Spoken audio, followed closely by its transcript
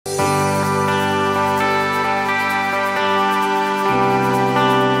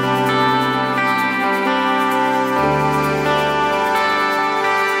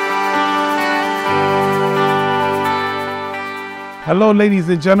Hello, ladies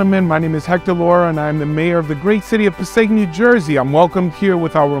and gentlemen. My name is Hector Lora, and I'm the mayor of the great city of Passaic, New Jersey. I'm welcomed here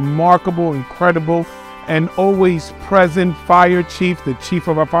with our remarkable, incredible, and always present fire chief, the chief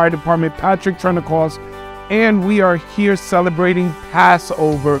of our fire department, Patrick Trenacos, and we are here celebrating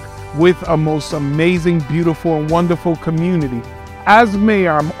Passover with a most amazing, beautiful, and wonderful community. As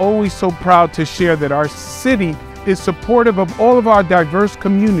mayor, I'm always so proud to share that our city is supportive of all of our diverse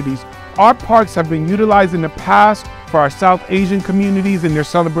communities. Our parks have been utilized in the past for our South Asian communities in their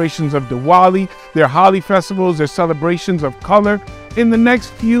celebrations of Diwali, their Holi festivals, their celebrations of color. In the next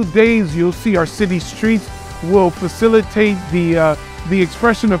few days, you'll see our city streets will facilitate the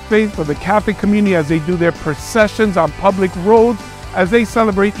expression of faith for the Catholic community as they do their processions on public roads as they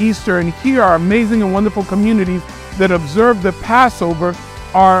celebrate Easter. And here are amazing and wonderful communities that observe the Passover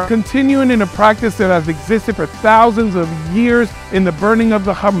are continuing in a practice that has existed for thousands of years in the burning of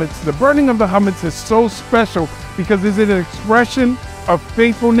the Chametz. The burning of the Chametz is so special because it's an expression of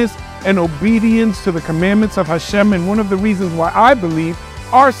faithfulness and obedience to the commandments of Hashem. And one of the reasons why I believe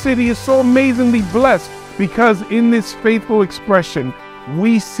our city is so amazingly blessed, because in this faithful expression,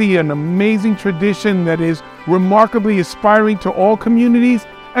 we see an amazing tradition that is remarkably inspiring to all communities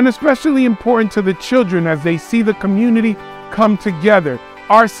and especially important to the children as they see the community come together.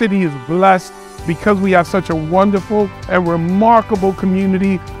 Our city is blessed because we have such a wonderful and remarkable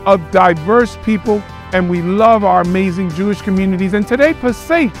community of diverse people, and we love our amazing Jewish communities. And today,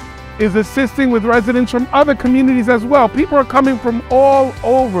 Passaic is assisting with residents from other communities as well. People are coming from all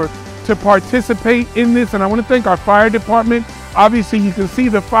over to participate in this, and I want to thank our fire department. Obviously, you can see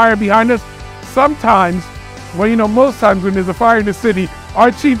the fire behind us. Sometimes, well, most times when there's a fire in the city, our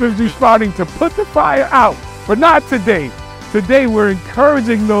chief is responding to put the fire out, but not today. Today, we're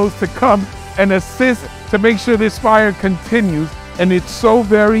encouraging those to come and assist to make sure this fire continues, and it's so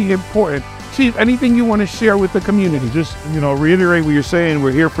very important. Chief, anything you want to share with the community? Just, reiterate what you're saying.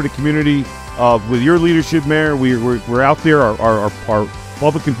 We're here for the community. With your leadership, Mayor, we're out there. Our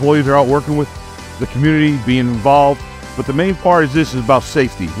public employees are out working with the community, being involved. But the main part is about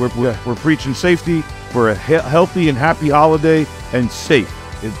safety. We're preaching safety for a healthy and happy holiday and safe.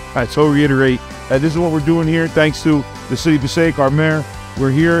 I so reiterate that this is what we're doing here. Thanks to the city of Passaic, our mayor.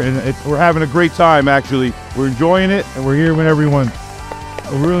 We're here and we're having a great time, actually. We're enjoying it, and we're here with everyone.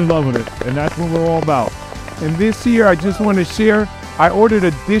 We're really loving it, and that's what we're all about. And this year, I just want to share, I ordered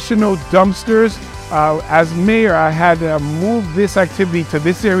additional dumpsters. As mayor, I had to move this activity to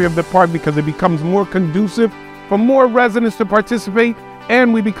this area of the park because it becomes more conducive for more residents to participate,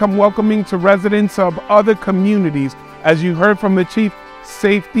 and we become welcoming to residents of other communities. As you heard from the chief,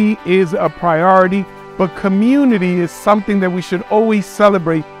 safety is a priority, but community is something that we should always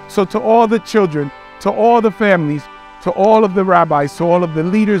celebrate. So to all the children, to all the families, to all of the rabbis, to all of the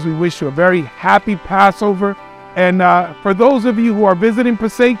leaders, we wish you a very happy Passover. And for those of you who are visiting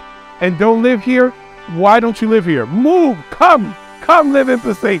Passaic and don't live here, why don't you live here? Move, come live in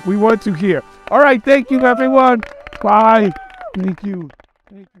Passaic. We want you here. All right, thank you, everyone. Bye. Thank you.